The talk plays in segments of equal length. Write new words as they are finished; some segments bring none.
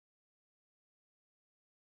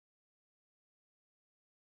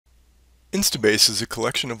Instabase is a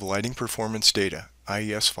collection of lighting performance data,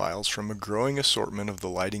 IES files, from a growing assortment of the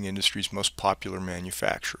lighting industry's most popular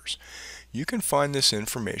manufacturers. You can find this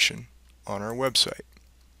information on our website.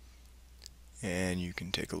 And you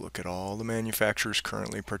can take a look at all the manufacturers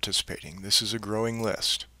currently participating. This is a growing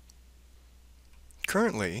list.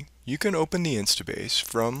 Currently, you can open the Instabase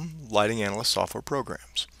from Lighting Analyst software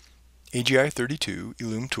programs, AGI 32,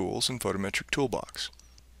 Illume Tools, and Photometric Toolbox.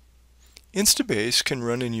 Instabase can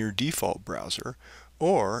run in your default browser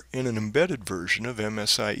or in an embedded version of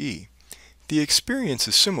MSIE. The experience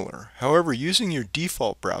is similar. However, using your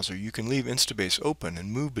default browser, you can leave Instabase open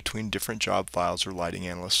and move between different job files or Lighting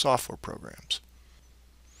Analyst software programs.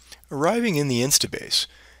 Arriving in the Instabase,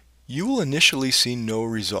 you will initially see no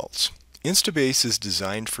results. Instabase is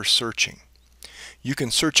designed for searching. You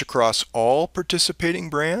can search across all participating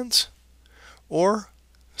brands or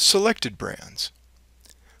selected brands.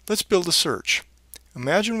 Let's build a search.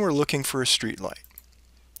 Imagine we're looking for a street light,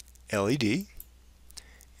 LED,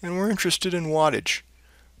 and we're interested in wattage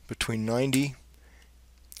between 90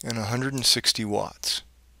 and 160 watts.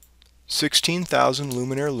 16,000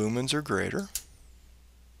 luminaire lumens or greater.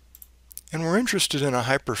 And we're interested in a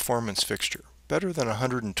high performance fixture, better than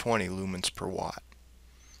 120 lumens per watt.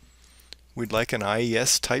 We'd like an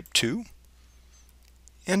IES Type 2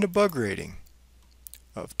 and a bug rating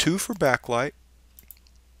of 2 for backlight,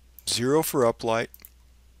 0 for uplight,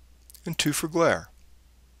 and 2 for glare.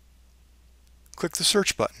 Click the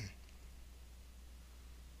search button.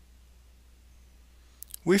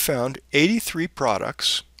 We found 83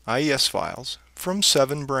 products, IES files, from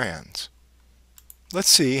 7 brands. Let's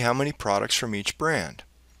see how many products from each brand.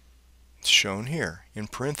 It's shown here. In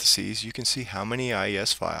parentheses, you can see how many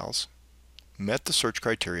IES files met the search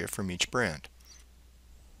criteria from each brand.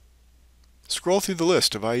 Scroll through the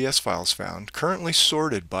list of IES files found, currently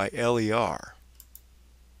sorted by LER.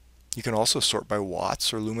 You can also sort by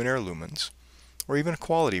watts or luminaire lumens, or even a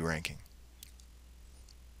quality ranking.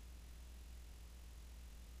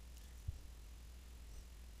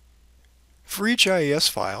 For each IES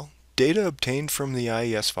file, data obtained from the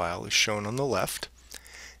IES file is shown on the left,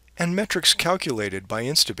 and metrics calculated by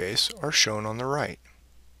Instabase are shown on the right.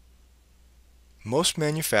 Most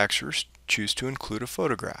manufacturers choose to include a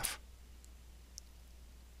photograph.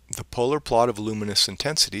 The polar plot of luminous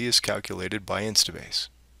intensity is calculated by Instabase.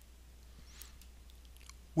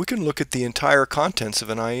 We can look at the entire contents of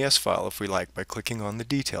an IES file if we like by clicking on the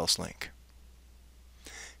Details link.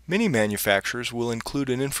 Many manufacturers will include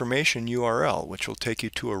an information URL which will take you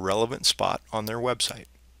to a relevant spot on their website.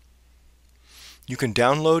 You can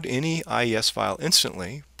download any IES file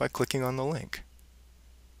instantly by clicking on the link.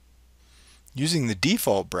 Using the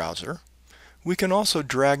default browser, we can also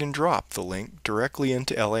drag and drop the link directly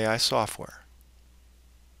into LAI software.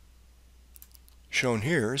 Shown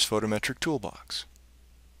here is Photometric Toolbox.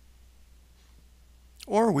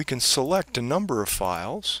 Or we can select a number of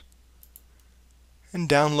files and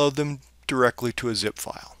download them directly to a zip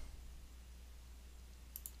file.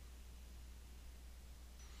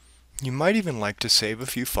 You might even like to save a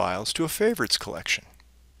few files to a favorites collection.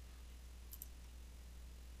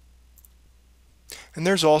 And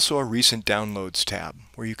there's also a Recent Downloads tab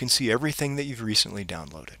where you can see everything that you've recently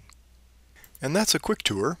downloaded. And that's a quick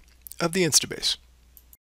tour of the Instabase.